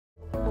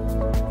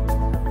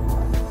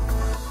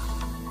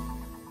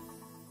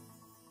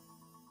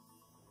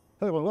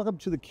Hello, and welcome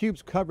to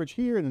theCUBE's coverage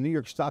here in the New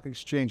York Stock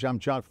Exchange. I'm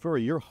John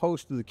Furrier, your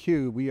host of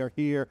theCUBE. We are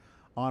here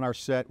on our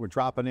set. We're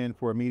dropping in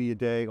for a media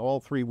day, all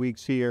 3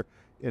 weeks here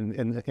in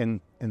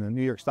the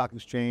New York Stock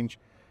Exchange.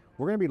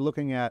 We're going to be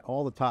looking at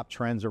all the top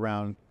trends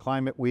around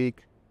climate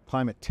week,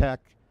 climate tech.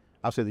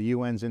 Obviously the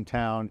UN's in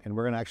town, and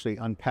we're going to actually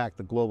unpack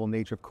the global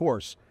nature. Of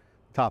course,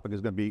 the topic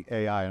is going to be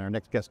AI. And our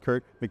next guest,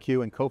 Kirk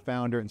McKeown,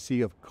 co-founder and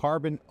CEO of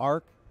Carbon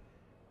Arc.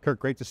 Kirk,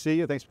 great to see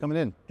you. Thanks for coming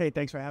in. Hey,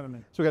 thanks for having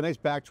me. So we got a nice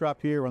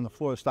backdrop here on the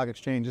floor of the Stock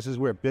Exchange. This is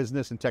where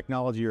business and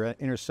technology are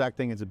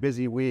intersecting. It's a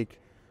busy week.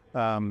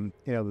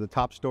 The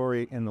top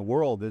story in the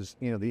world is,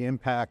 the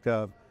impact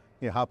of,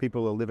 how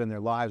people are living their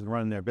lives and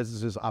running their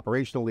businesses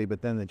operationally,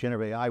 but then the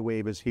generative AI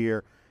wave is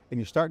here, and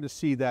you're starting to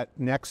see that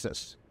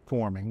nexus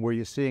forming where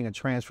you're seeing a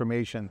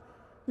transformation,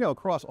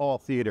 across all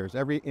theaters,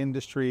 every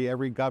industry,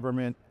 every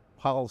government,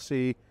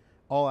 policy,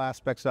 all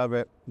aspects of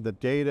it. The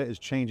data is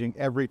changing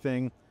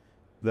everything.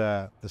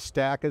 The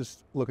stack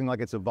is looking like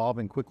it's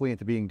evolving quickly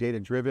into being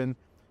data-driven.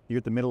 You're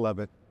at the middle of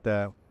it.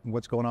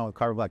 What's going on with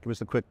Carbon Arc? Give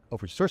us a quick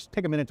overview. First,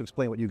 take a minute to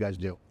explain what you guys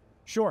do.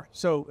 Sure.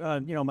 So,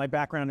 my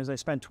background is I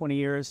spent 20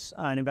 years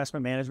in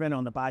investment management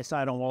on the buy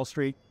side on Wall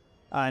Street,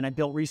 and I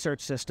built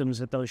research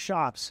systems at those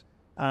shops.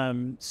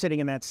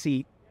 Sitting in that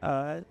seat,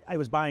 I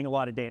was buying a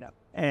lot of data.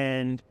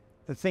 And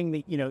the thing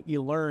that,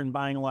 you learn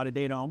buying a lot of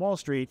data on Wall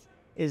Street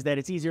is that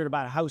it's easier to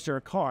buy a house or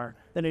a car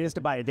than it is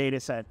to buy a data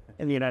set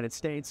in the United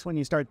States. When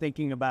you start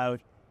thinking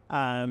about,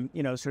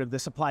 sort of the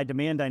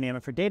supply-demand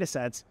dynamic for data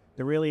sets,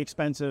 they're really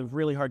expensive,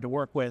 really hard to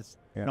work with,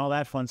 and all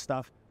that fun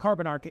stuff.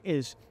 Carbon Arc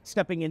is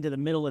stepping into the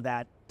middle of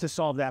that to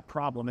solve that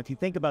problem. If you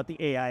think about the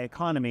AI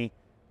economy,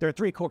 there are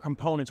three core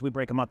components we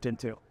break them up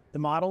into: the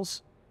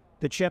models,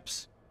 the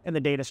chips, and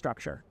the data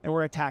structure. And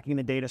we're attacking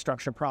the data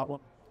structure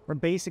problem. We're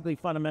basically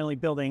fundamentally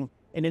building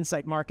an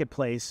insight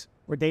marketplace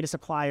where data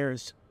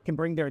suppliers can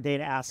bring their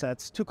data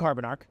assets to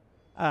Carbon Arc,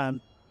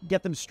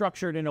 get them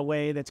structured in a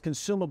way that's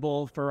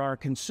consumable for our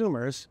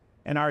consumers,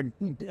 and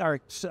our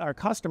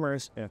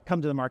customers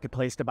come to the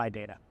marketplace to buy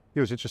data.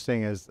 It was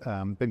interesting, as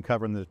been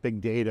covering this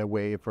big data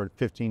wave for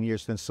 15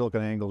 years since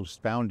SiliconANGLE was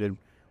founded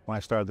when I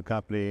started the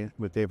company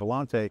with Dave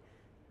Vellante.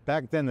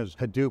 Back then,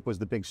 Hadoop was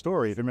the big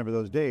story, if you remember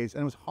those days,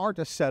 and it was hard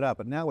to set up.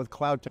 But now with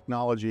cloud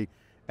technology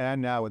and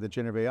now with the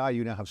generative AI,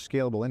 you now have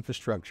scalable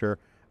infrastructure.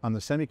 On the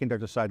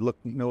semiconductor side, look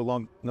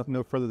no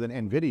further than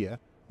NVIDIA.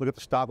 Look at the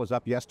stock was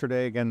up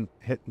yesterday, again,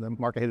 the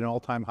market hit an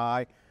all-time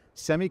high.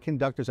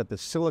 Semiconductors at the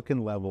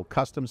silicon level,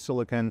 custom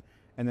silicon,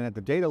 and then at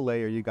the data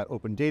layer, you got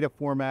open data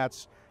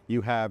formats.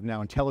 You have now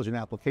intelligent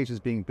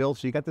applications being built.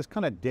 So you got this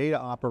kind of data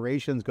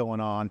operations going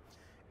on.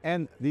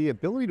 And the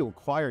ability to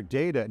acquire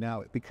data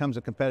now, it becomes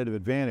a competitive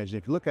advantage.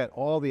 If you look at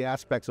all the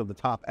aspects of the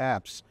top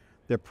apps,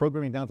 they're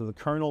programming down to the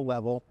kernel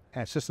level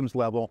and systems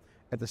level,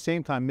 at the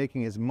same time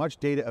making as much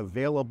data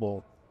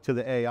available to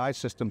the AI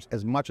systems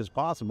as much as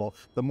possible.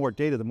 The more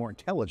data, the more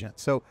intelligent.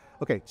 So,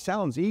 okay,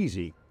 sounds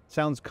easy.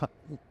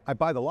 I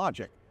buy the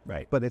logic,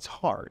 right? But it's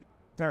hard.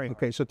 Very hard.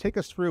 Okay, so take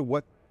us through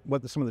what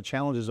some of the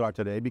challenges are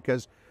today,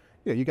 because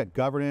you got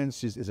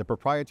governance. Is it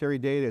proprietary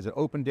data? Is it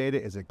open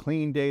data? Is it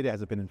clean data?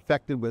 Has it been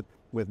infected with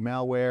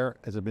malware?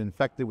 Has it been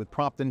infected with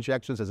prompt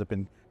injections? Has it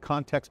been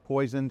context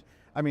poisoned?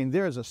 I mean,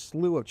 there's a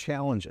slew of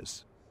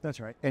challenges.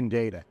 That's right. In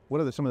data. What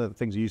are some of the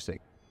things you see?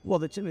 Well,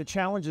 the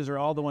challenges are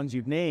all the ones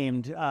you've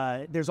named.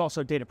 There's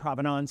also data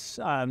provenance.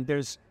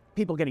 There's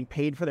people getting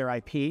paid for their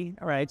IP,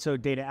 all right? So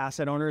data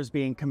asset owners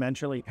being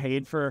commensurately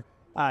paid for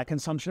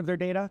consumption of their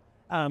data.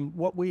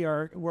 What we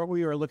are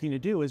looking to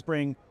do is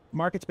bring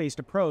markets-based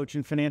approach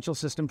and financial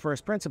system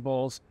first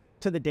principles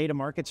to the data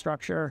market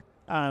structure.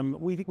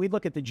 We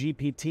look at the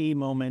GPT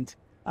moment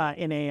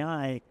in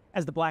AI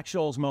as the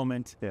Black-Scholes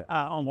moment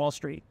on Wall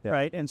Street,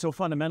 right? And so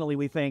fundamentally,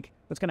 we think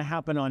what's going to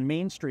happen on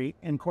Main Street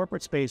in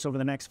corporate space over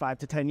the next 5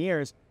 to 10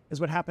 years is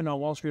what happened on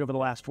Wall Street over the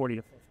last 40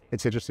 to 50.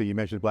 It's interesting you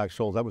mentioned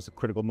Black-Scholes. That was a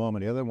critical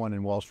moment. The other one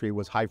in Wall Street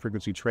was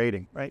high-frequency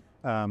trading. Right.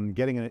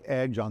 Getting an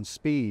edge on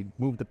speed,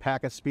 move the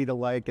packet speed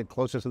alike, get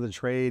closer to the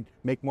trade,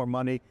 make more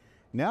money.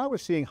 Now we're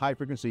seeing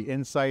high-frequency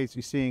insights.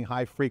 You're seeing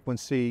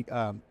high-frequency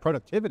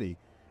productivity.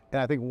 And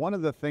I think one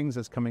of the things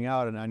that's coming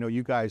out, and I know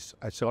you guys,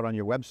 I saw it on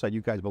your website,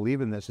 you guys believe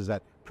in this, is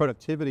that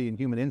productivity and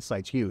human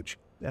insight's huge.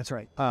 That's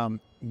right.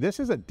 This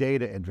is a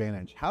data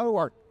advantage. How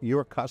are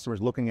your customers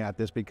looking at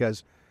this?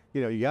 Because,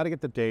 you got to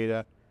get the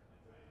data.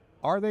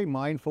 Are they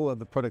mindful of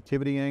the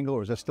productivity angle,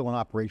 or is that still an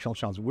operational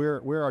challenge?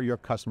 Where are your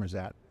customers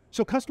at?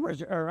 So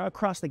customers are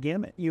across the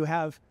gamut. You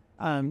have,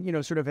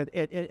 sort of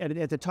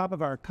at the top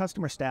of our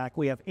customer stack,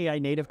 we have AI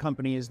native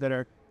companies that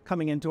are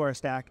coming into our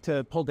stack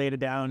to pull data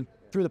down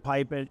through the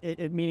pipe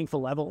at meaningful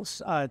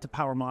levels to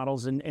power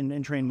models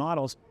and train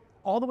models,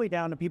 all the way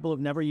down to people who've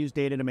never used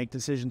data to make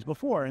decisions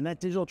before. And that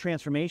digital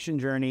transformation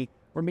journey,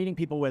 we're meeting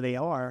people where they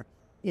are.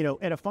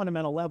 At a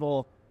fundamental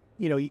level,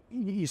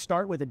 you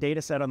start with a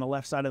data set on the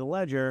left side of the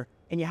ledger,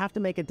 and you have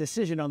to make a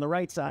decision on the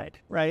right side,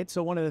 right?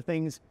 So one of the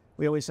things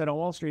we always said on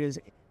Wall Street is,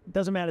 it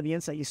doesn't matter the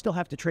insight, you still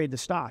have to trade the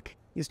stock.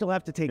 You still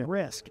have to take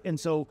risk. And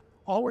so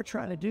all we're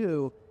trying to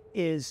do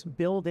is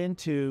build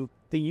into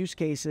the use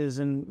cases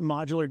and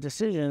modular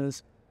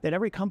decisions that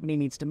every company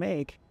needs to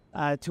make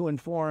to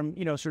inform,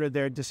 sort of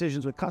their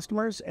decisions with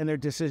customers and their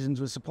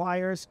decisions with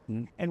suppliers,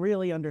 and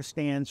really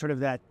understand sort of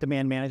that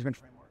demand management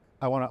framework.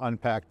 I want to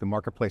unpack the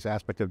marketplace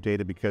aspect of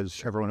data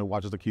because everyone who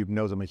watches theCUBE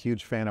knows I'm a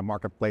huge fan of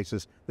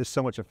marketplaces. There's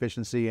so much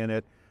efficiency in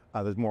it.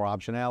 There's more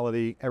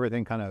optionality.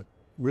 Everything kind of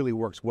really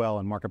works well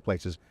in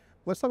marketplaces.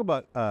 Let's talk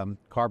about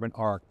Carbon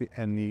Arc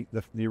and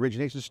the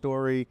origination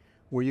story,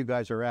 where you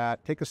guys are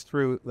at. Take us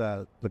through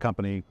the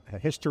company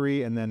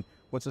history, and then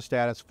what's the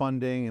status,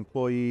 funding,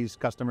 employees,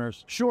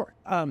 customers? Sure.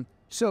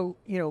 So,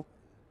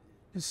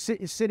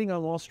 sitting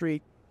on Wall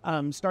Street,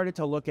 started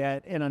to look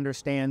at and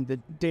understand the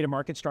data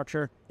market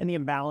structure and the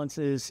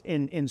imbalances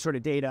in sort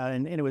of data.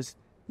 And it was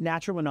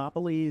natural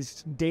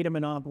monopolies, data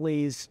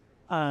monopolies,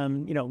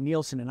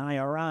 Nielsen and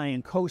IRI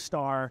and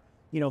CoStar,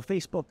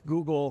 Facebook,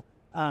 Google,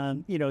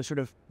 sort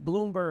of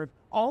Bloomberg,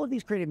 all of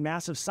these created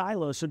massive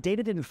silos. So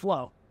data didn't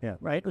flow,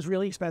 right? It was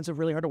really expensive,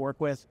 really hard to work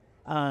with.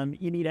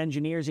 You need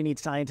engineers, you need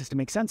scientists to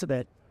make sense of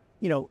it.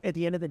 At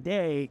the end of the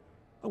day,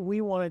 we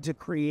wanted to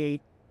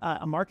create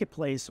a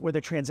marketplace where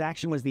the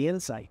transaction was the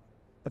insight,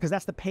 because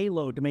that's the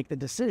payload to make the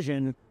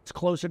decision. It's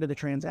closer to the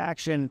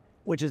transaction,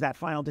 which is that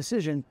final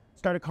decision.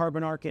 Started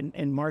Carbon Arc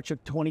in March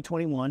of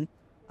 2021,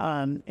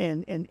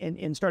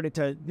 and started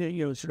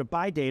to sort of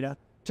buy data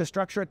to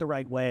structure it the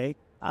right way,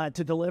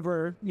 to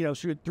deliver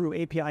through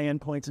API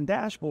endpoints and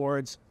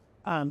dashboards,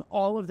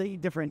 all of the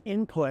different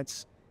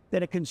inputs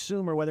that a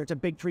consumer, whether it's a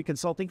big three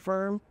consulting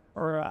firm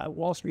or a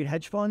Wall Street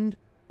hedge fund,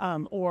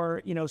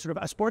 or sort of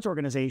a sports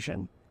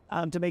organization,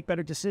 to make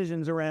better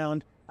decisions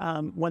around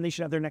when they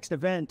should have their next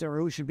event, or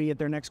who should be at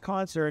their next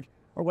concert,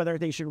 or whether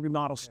they should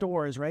remodel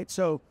stores, right?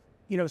 So,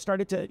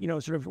 started to,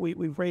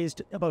 we've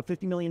raised about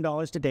 $50 million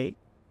to date.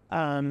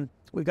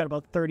 We've got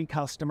about 30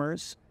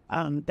 customers.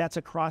 That's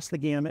across the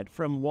gamut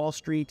from Wall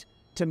Street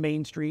to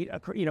Main Street.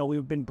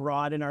 We've been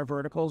broad in our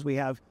verticals. We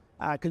have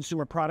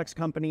consumer products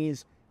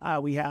companies.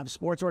 We have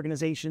sports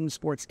organizations,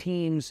 sports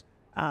teams,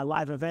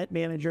 live event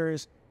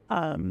managers,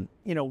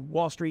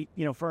 Wall Street,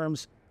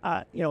 firms,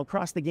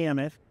 across the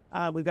gamut.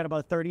 We've got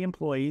about 30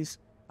 employees,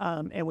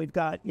 and we've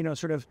got,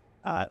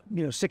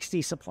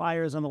 60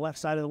 suppliers on the left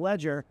side of the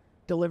ledger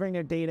delivering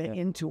their data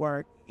into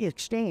our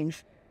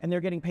exchange, and they're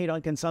getting paid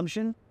on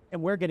consumption,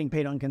 and we're getting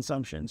paid on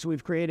consumption. So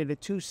we've created a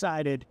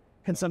two-sided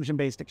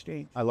consumption-based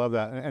exchange. I love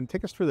that. And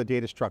take us through the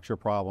data structure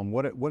problem.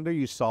 What are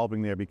you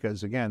solving there?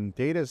 Because again,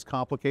 data is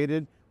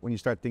complicated when you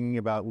start thinking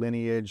about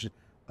lineage,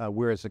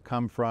 where does it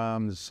come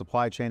from, the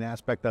supply chain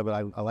aspect of it.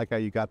 I like how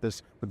you got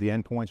this with the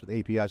endpoints, with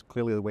APIs,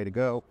 clearly the way to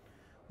go.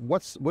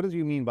 What do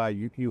you mean by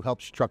you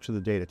help structure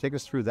the data? Take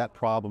us through that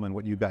problem and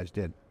what you guys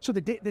did. So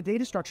the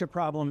data structure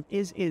problem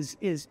is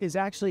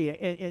actually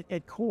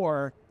at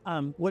core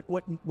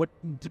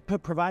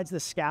what provides the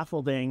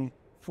scaffolding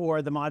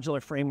for the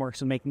modular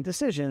frameworks of making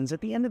decisions.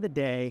 At the end of the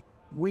day,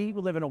 we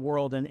live in a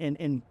world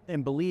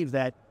and believe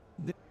that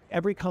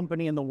every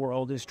company in the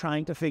world is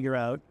trying to figure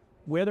out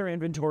where their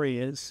inventory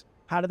is,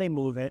 how do they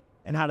move it,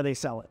 and how do they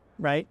sell it,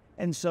 right?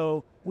 And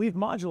so we've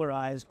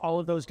modularized all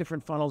of those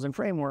different funnels and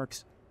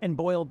frameworks and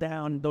boiled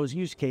down those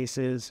use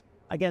cases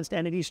against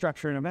entity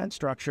structure and event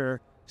structure.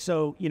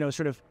 So,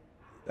 sort of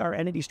our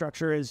entity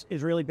structure is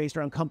really based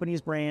around companies,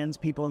 brands,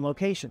 people, and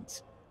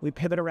locations. We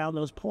pivot around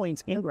those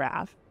points in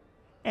graph,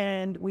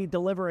 and we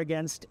deliver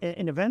against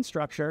an event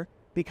structure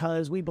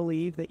because we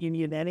believe that you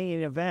need an entity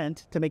and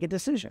event to make a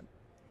decision.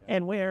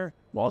 And where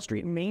Wall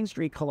Street and Main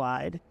Street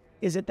collide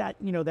is at that,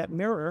 that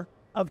mirror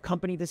of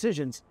company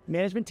decisions.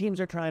 Management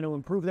teams are trying to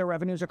improve their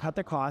revenues or cut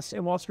their costs,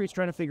 and Wall Street's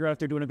trying to figure out if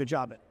they're doing a good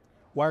job at it.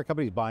 Why are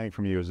companies buying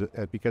from you? Is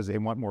it because they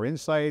want more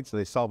insights? Are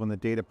they solving the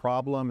data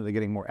problem? Are they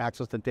getting more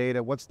access to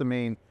data? What's the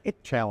main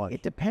challenge?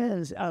 It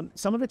depends.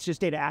 Some of it's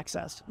just data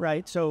access,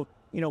 right? So,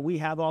 we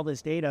have all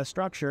this data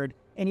structured,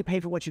 and you pay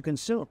for what you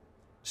consume.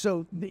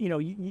 So,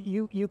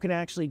 you can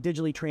actually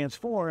digitally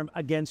transform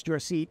against your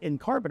seat in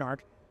Carbon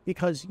Arc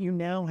because you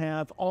now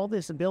have all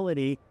this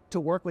ability to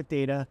work with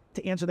data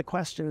to answer the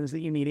questions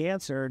that you need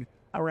answered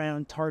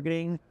around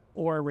targeting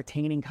or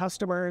retaining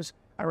customers,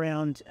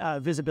 around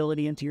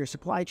visibility into your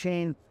supply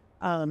chain.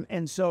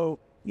 And so,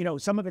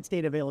 some of it's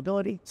data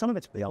availability,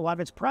 a lot of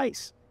it's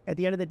price. At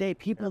the end of the day,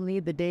 people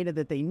need the data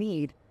that they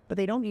need, but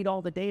they don't need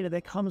all the data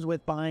that comes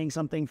with buying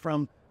something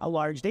from a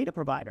large data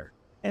provider.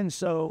 And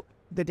so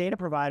the data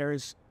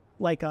providers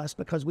like us,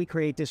 because we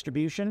create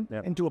distribution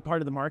into a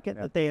part of the market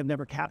that they have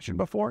never captured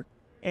before.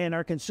 And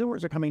our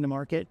consumers are coming to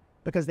market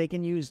because they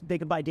can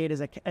buy data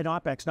as an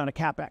OpEx, not a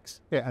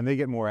CapEx. Yeah, and they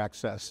get more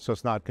access, so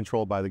it's not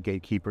controlled by the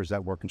gatekeepers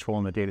that were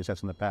controlling the data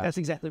sets in the past. That's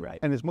exactly right.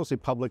 And it's mostly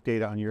public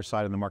data on your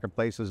side in the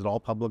marketplace. Is it all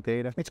public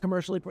data? It's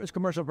commercial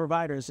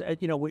providers.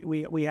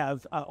 We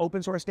have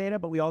open source data,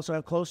 but we also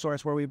have closed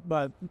source where we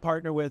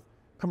partner with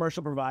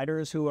commercial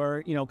providers who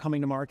are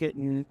coming to market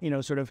and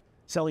sort of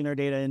selling their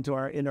data into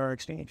our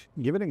exchange.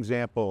 Give an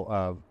example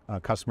of a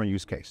customer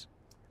use case.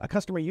 A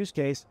customer use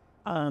case.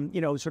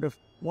 Sort of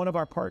one of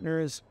our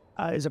partners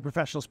is a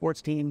professional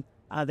sports team.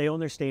 They own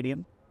their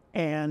stadium,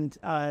 and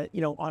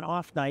on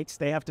off nights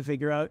they have to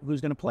figure out who's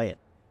going to play it.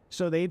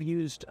 So they've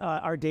used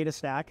our data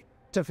stack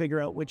to figure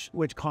out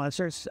which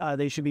concerts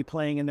they should be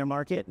playing in their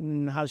market,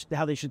 and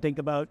how they should think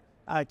about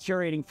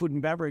curating food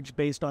and beverage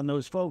based on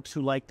those folks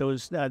who like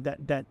those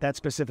that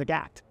specific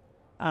act.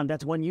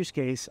 That's one use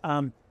case.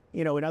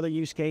 Another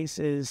use case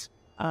is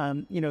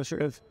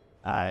sort of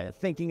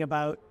thinking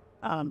about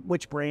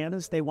which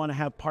brands they want to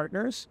have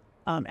partners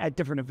at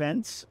different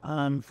events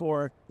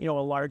for a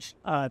large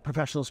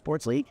professional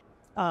sports league,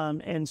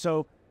 and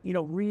so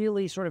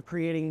really sort of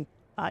creating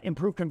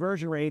improved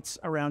conversion rates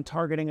around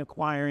targeting,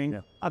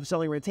 acquiring,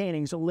 upselling,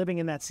 retaining. So living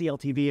in that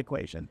CLTV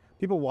equation.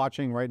 People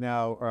watching right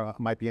now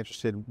might be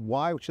interested.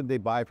 Why should they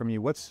buy from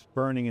you? What's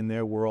burning in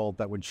their world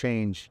that would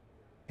change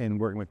in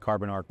working with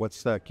CarbonArc?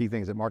 What's the key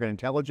thing? Is it market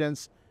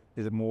intelligence?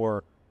 Is it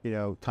more,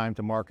 time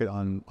to market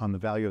on the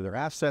value of their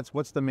assets?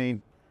 What's the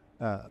main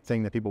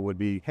thing that people would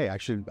be, hey, I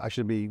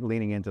should be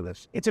leaning into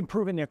this? It's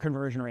improving their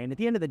conversion rate. And at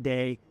the end of the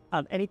day,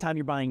 anytime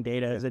you're buying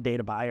data as a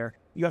data buyer,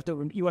 you have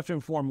to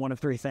inform one of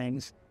three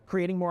things: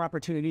 creating more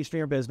opportunities for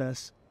your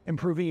business,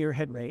 improving your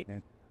hit rate,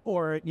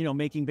 or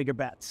making bigger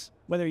bets.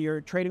 Whether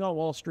you're trading on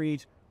Wall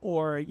Street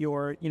or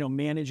you're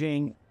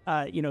managing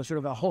sort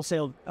of a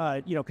wholesale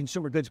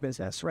consumer goods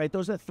business, right?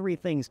 Those are the three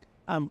things.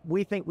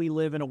 We think we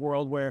live in a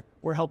world where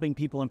we're helping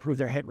people improve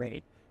their hit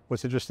rate.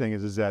 What's interesting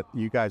is that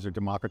you guys are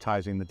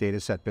democratizing the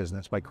data set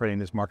business by creating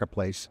this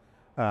marketplace.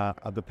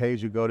 The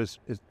pay-as-you-go is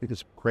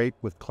great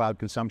with cloud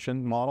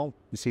consumption model.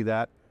 You see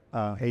that.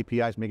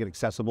 APIs make it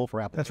accessible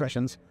for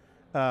applications.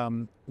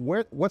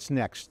 What's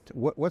next?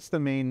 What's the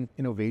main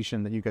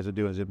innovation that you guys are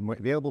doing? Is it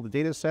available to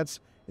data sets?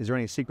 Is there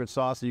any secret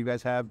sauce that you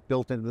guys have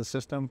built into the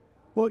system?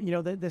 Well,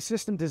 the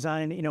system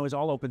design, is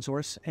all open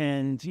source,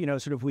 and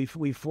sort of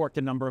we've forked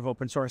a number of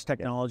open source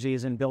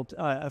technologies and built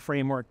a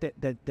framework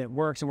that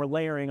works, and we're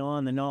layering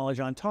on the knowledge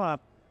on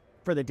top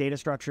for the data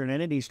structure and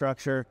entity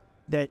structure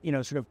that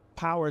sort of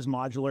powers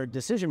modular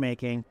decision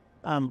making.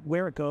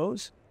 Where it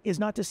goes is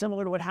not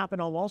dissimilar to what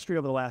happened on Wall Street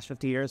over the last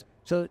 50 years.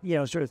 So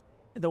sort of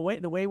the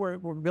way we're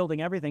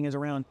building everything is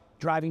around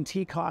driving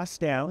T costs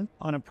down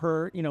on a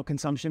per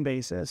consumption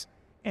basis,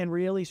 and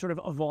really sort of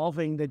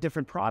evolving the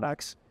different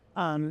products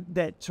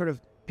that sort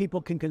of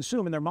people can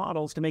consume in their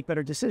models to make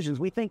better decisions.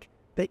 We think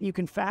that you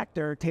can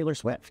factor Taylor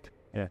Swift.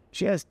 Yeah.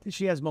 She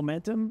has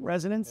momentum,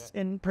 resonance,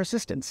 and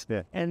persistence.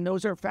 Yeah. And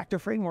those are factor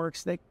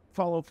frameworks that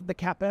follow the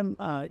CAPM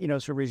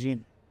sort of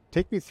regime.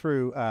 Take me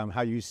through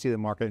how you see the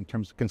market in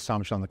terms of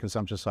consumption on the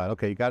consumption side.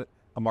 Okay, you got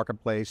a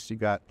marketplace, you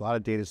got a lot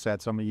of data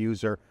sets. I'm a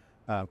user.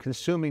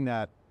 Consuming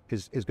that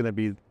is going to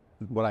be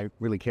what I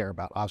really care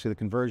about. Obviously, the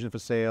conversion for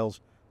sales,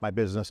 my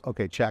business.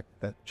 Okay, check.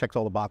 That checks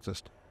all the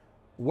boxes.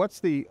 What's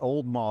the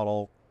old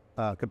model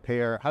how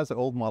does the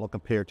old model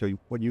compare to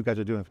what you guys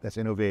are doing that's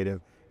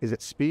innovative? Is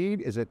it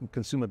speed? Is it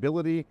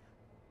consumability?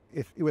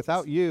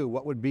 Without you,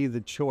 what would be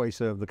the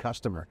choice of the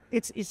customer?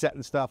 It's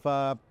setting stuff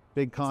up,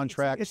 big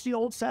contracts. It's the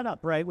old setup,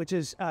 right? Which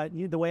is,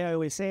 the way I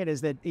always say it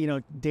is that,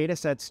 data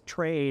sets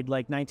trade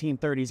like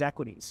 1930s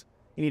equities.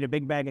 You need a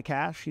big bag of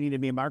cash, you need to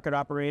be a market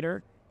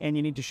operator, and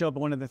you need to show up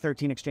at one of the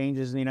 13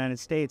 exchanges in the United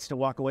States to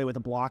walk away with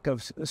a block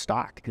of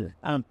stock.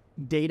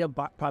 Data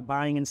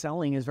buying and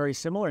selling is very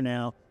similar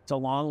now. It's a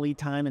long lead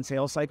time and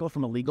sales cycle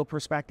from a legal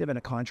perspective and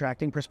a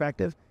contracting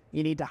perspective.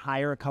 You need to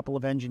hire a couple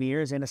of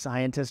engineers and a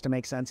scientist to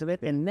make sense of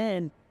it. And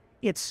then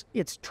it's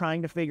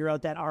trying to figure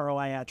out that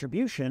ROI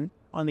attribution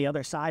on the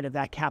other side of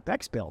that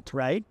CapEx built,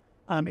 right?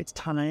 It's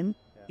time,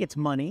 it's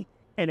money,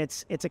 and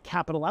it's a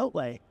capital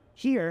outlay.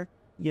 Here,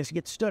 you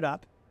get stood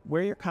up,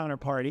 we're your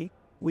counterparty.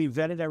 We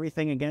vetted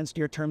everything against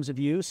your terms of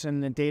use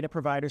and the data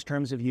provider's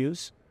terms of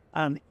use.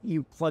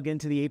 You plug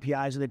into the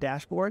APIs or the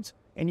dashboards,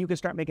 and you can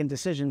start making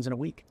decisions in a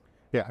week.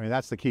 Yeah, I mean,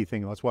 that's the key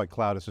thing. That's why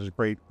cloud is such a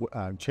great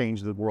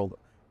change the world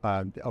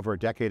over a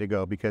decade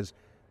ago, because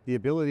the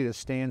ability to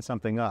stand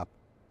something up,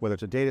 whether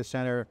it's a data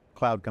center,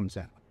 cloud comes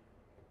in.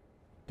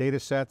 Data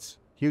sets,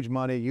 huge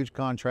money, huge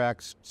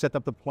contracts, set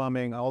up the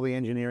plumbing, all the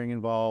engineering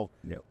involved,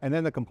 and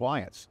then the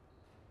compliance.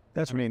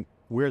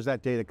 Where's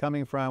that data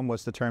coming from?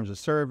 What's the terms of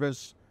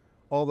service?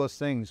 All those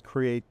things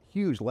create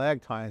huge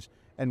lag times,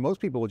 and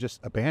most people will just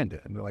abandon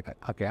it. And they're like,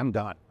 okay, I'm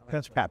done.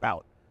 Let's tap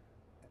out.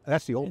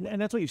 That's the old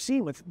and that's what you've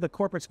seen with the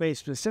corporate space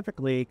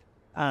specifically.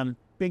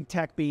 Big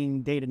tech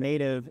being data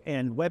native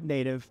and web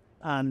native,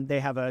 they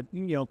have a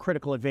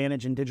critical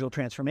advantage in digital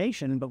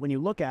transformation. But when you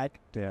look at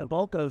the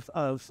bulk of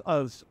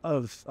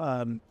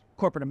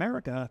corporate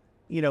America,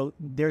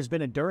 there's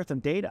been a dearth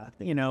of data,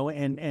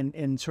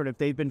 and sort of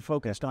they've been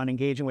focused on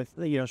engaging with,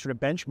 sort of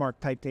benchmark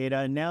type data.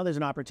 And now there's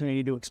an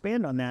opportunity to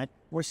expand on that.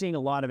 We're seeing a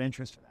lot of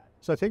interest for that.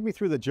 So take me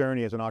through the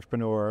journey as an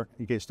entrepreneur.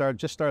 You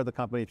just started the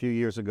company a few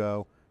years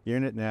ago. You're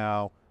in it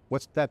now.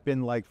 What's that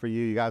been like for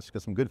you? You guys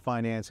got some good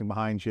financing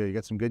behind you. You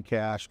got some good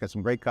cash, got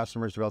some great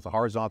customers, developed a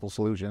horizontal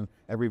solution.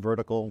 Every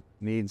vertical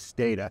needs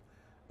data.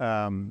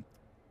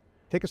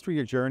 Take us through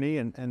your journey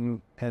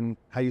and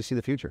how you see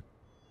the future.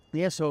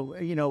 Yeah, so,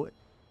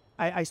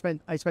 I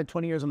spent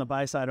 20 years on the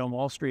buy side on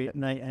Wall Street,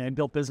 and I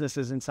built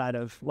businesses inside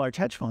of large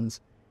hedge funds.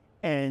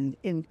 And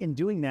in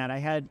doing that, I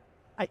had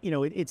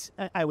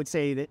I would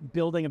say that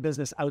building a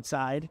business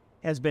outside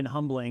has been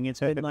humbling. It's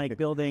been like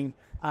building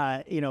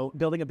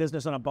a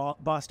business on a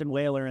Boston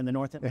whaler in the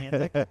North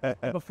Atlantic.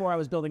 Before I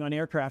was building on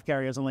aircraft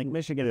carriers on Lake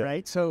Michigan,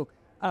 right? So,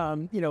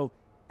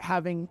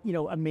 having,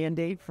 a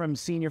mandate from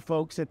senior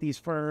folks at these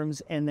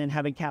firms and then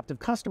having captive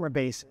customer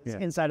bases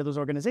inside of those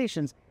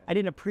organizations, I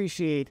didn't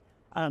appreciate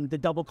the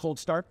double cold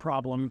start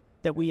problem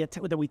that we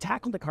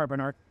tackled at Carbon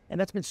Arc, and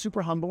that's been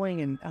super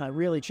humbling and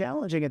really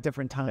challenging at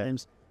different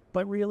times.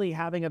 But really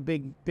having a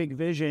big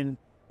vision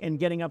and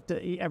getting up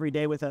to every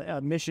day with a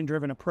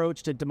mission-driven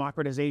approach to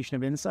democratization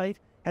of insight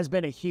has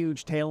been a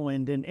huge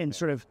tailwind and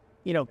sort of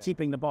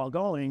keeping the ball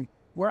going.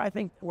 Where I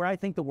think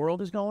the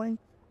world is going,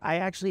 I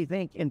actually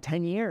think in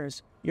 10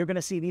 years you're going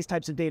to see these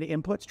types of data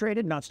inputs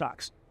traded, not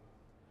stocks.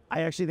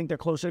 I actually think they're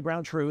closer to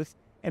ground truth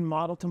and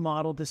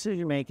model-to-model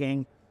decision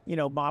making.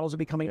 Models are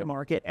becoming a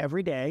market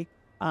every day.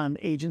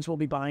 Agents will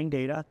be buying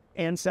data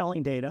and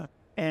selling data.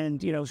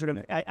 And,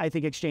 I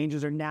think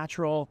exchanges are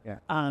natural,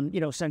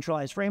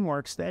 centralized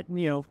frameworks that,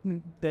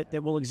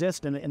 that will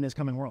exist in this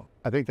coming world.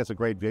 I think that's a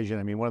great vision.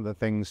 I mean, one of the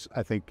things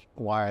I think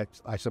why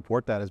I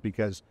support that is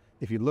because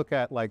if you look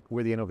at like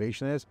where the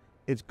innovation is,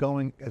 it's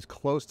going as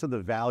close to the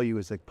value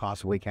as it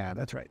possibly can.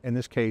 That's right. In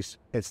this case,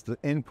 it's the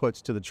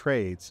inputs to the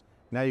trades.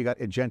 Now you got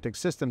agentic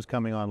systems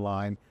coming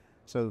online.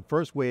 So the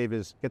first wave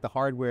is get the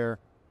hardware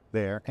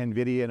there.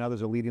 NVIDIA and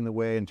others are leading the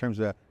way in terms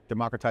of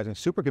democratizing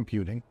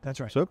supercomputing. That's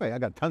right. So, okay, I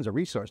got tons of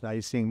resource. Now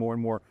you're seeing more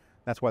and more.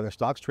 That's why their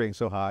stock's trading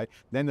so high.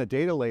 Then the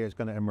data layer is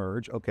going to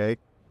emerge. Okay,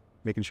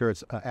 making sure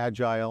it's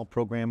agile,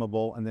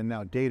 programmable, and then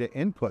now data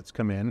inputs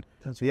come in.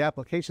 The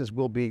applications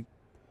will be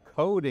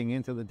coding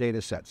into the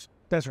data sets.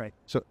 That's right.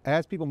 So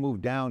as people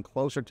move down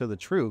closer to the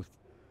truth,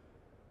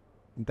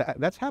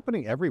 that's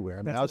happening everywhere.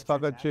 I mean, I was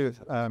talking to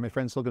my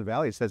friend in Silicon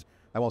Valley. He says,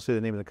 I won't say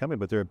the name of the company,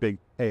 but they're a big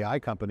AI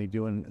company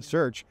doing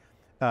search.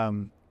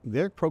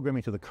 They're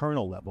programming to the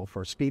kernel level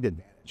for speed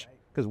advantage.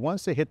 Because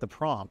once they hit the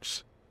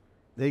prompts,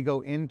 they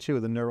go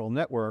into the neural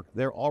network,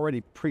 they're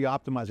already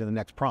pre-optimizing the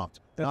next prompt,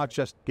 not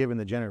just giving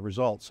the generated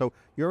results. So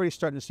you're already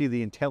starting to see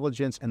the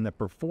intelligence and the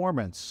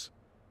performance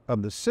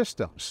of the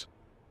systems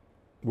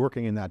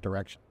working in that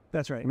direction.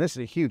 That's right. And this is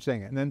a huge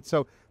thing. And then,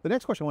 so the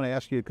next question I want to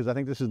ask you, because I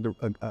think this is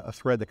a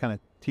thread that kind of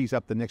tees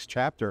up the next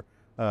chapter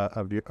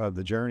of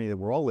the journey that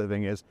we're all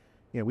living is,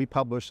 we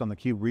published on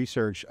theCUBE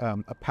Research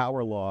a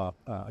power law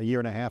a year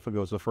and a half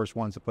ago. Was the first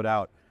ones to put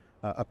out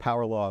a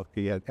power law.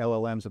 You had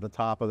LLMs at the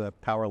top of the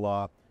power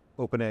law,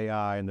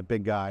 OpenAI and the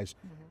big guys.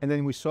 And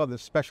then we saw the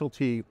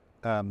specialty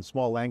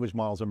small language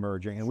models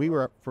emerging. And we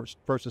were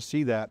first to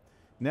see that.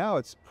 Now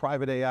it's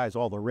private AI is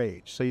all the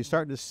rage. So you're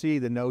starting to see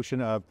the notion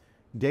of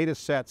data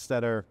sets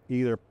that are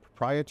either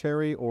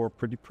proprietary or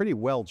pretty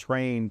well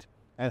trained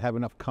and have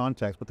enough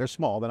context, but they're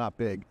small, they're not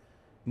big.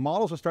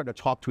 Models are starting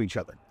to talk to each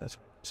other.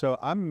 So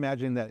I'm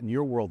imagining that in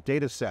your world,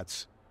 data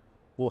sets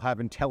will have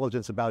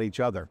intelligence about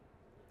each other.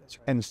 That's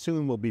right. And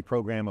soon will be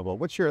programmable.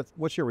 What's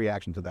your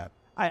reaction to that?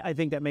 I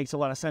think that makes a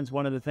lot of sense.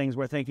 One of the things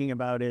we're thinking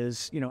about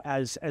is,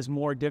 as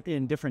more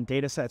in different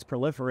data sets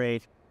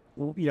proliferate,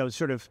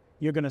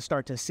 you're going to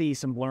start to see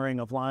some blurring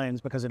of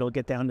lines because it'll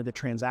get down to the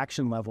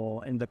transaction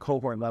level and the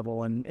cohort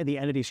level and the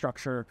entity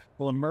structure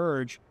will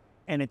emerge.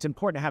 And it's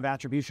important to have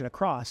attribution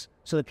across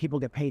so that people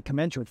get paid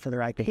commensurate for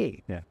their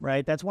IP,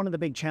 right? That's one of the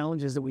big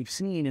challenges that we've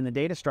seen in the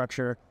data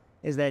structure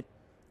is that,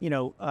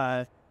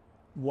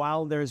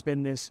 while there's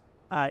been this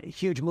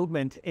huge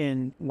movement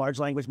in large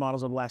language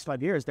models over the last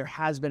 5 years, there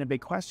has been a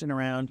big question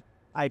around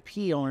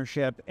IP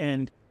ownership,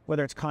 and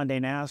whether it's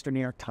Condé Nast or New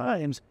York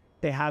Times,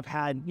 they have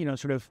had,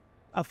 sort of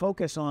a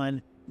focus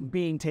on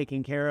being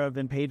taken care of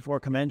and paid for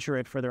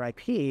commensurate for their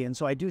IP. And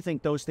so I do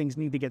think those things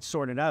need to get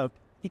sorted out.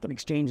 I think an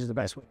exchange is the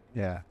best way.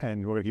 Yeah,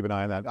 and we're going to keep an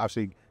eye on that.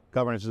 Obviously,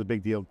 governance is a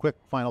big deal. Quick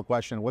final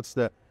question. What's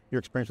your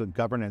experience with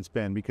governance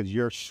been? Because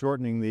you're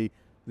shortening the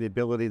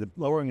ability,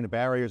 lowering the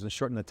barriers and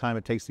shortening the time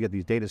it takes to get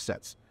these data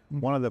sets.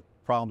 One of the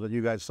problems that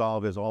you guys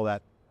solve is all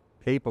that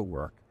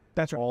paperwork.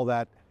 That's right. All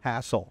that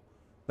hassle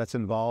that's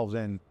involved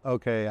in,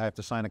 okay, I have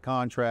to sign a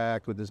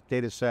contract with this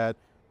data set.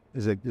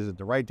 Is it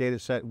the right data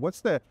set?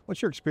 What's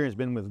your experience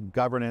been with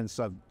governance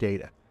of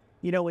data?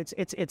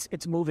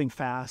 It's moving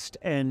fast,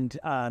 and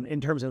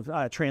in terms of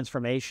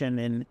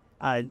transformation,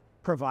 and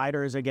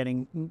providers are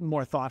getting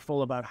more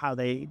thoughtful about how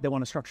they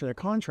want to structure their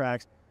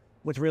contracts.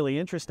 What's really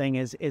interesting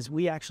is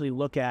we actually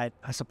look at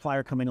a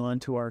supplier coming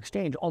onto our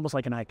exchange almost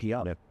like an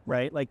IPO,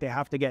 right? Like they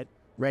have to get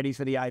ready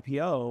for the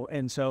IPO,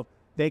 and so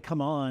they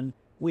come on.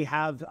 We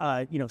have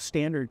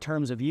standard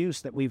terms of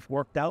use that we've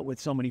worked out with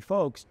so many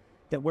folks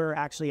that we're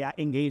actually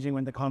engaging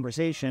with the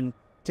conversation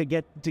to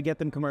get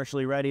them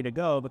commercially ready to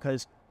go,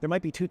 because there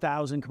might be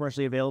 2,000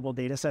 commercially available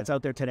data sets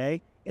out there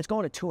today. It's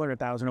going to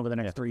 200,000 over the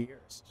next 3 years.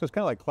 So it's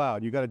kind of like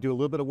cloud. You got to do a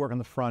little bit of work on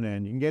the front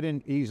end. You can get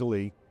in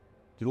easily,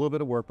 do a little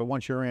bit of work, but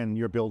once you're in,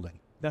 you're building.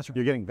 That's right.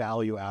 You're getting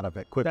value out of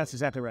it quickly. That's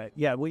exactly right.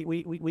 Yeah,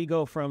 we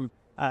go from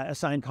a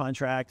signed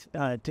contract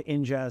to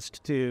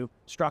ingest to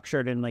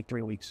structured in like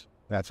 3 weeks.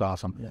 That's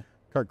awesome. Yeah.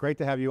 Kirk, great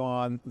to have you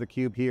on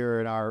theCUBE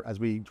here as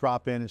we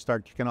drop in and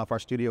start kicking off our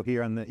studio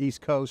here on the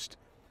East Coast.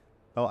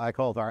 I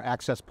call it our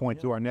access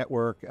point to our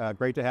network.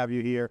 Great to have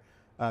you here.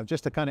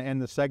 Just to kind of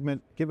end the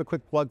segment, give a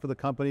quick plug for the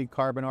company,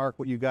 Carbon Arc,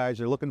 what you guys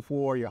are looking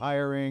for, you're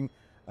hiring,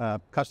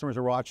 customers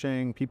are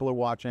watching, people are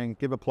watching.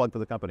 Give a plug for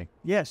the company.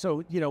 Yeah,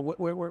 so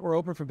we're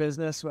open for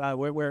business.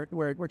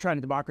 We're trying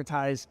to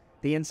democratize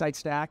the insight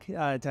stack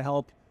to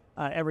help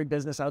every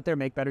business out there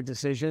make better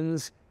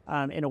decisions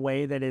in a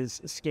way that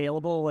is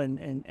scalable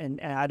and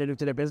additive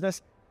to their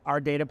business. Our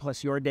data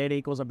plus your data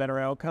equals a better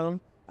outcome.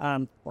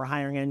 We're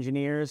hiring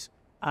engineers.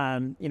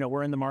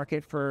 We're in the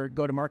market for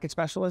go-to-market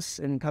specialists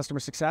in customer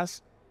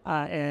success,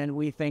 and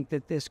we think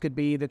that this could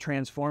be the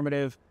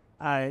transformative,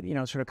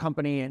 sort of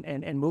company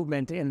and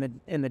movement in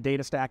the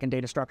data stack and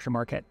data structure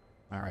market.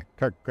 All right,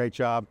 Kirk, great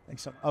job.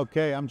 Thanks so much.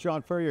 Okay, I'm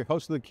John Furrier,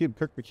 host of theCUBE,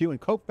 Kirk McKeown,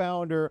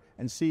 co-founder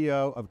and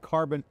CEO of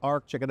Carbon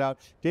Arc. Check it out.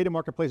 Data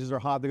marketplaces are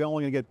hot. They're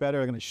only going to get better.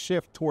 They're going to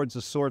shift towards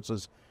the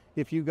sources.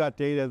 If you got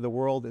data, the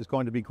world is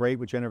going to be great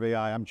with generative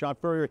AI. I'm John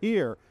Furrier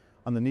here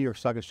on the New York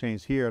Stock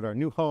Exchange, here at our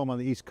new home on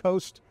the East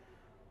Coast.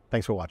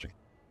 Thanks for watching.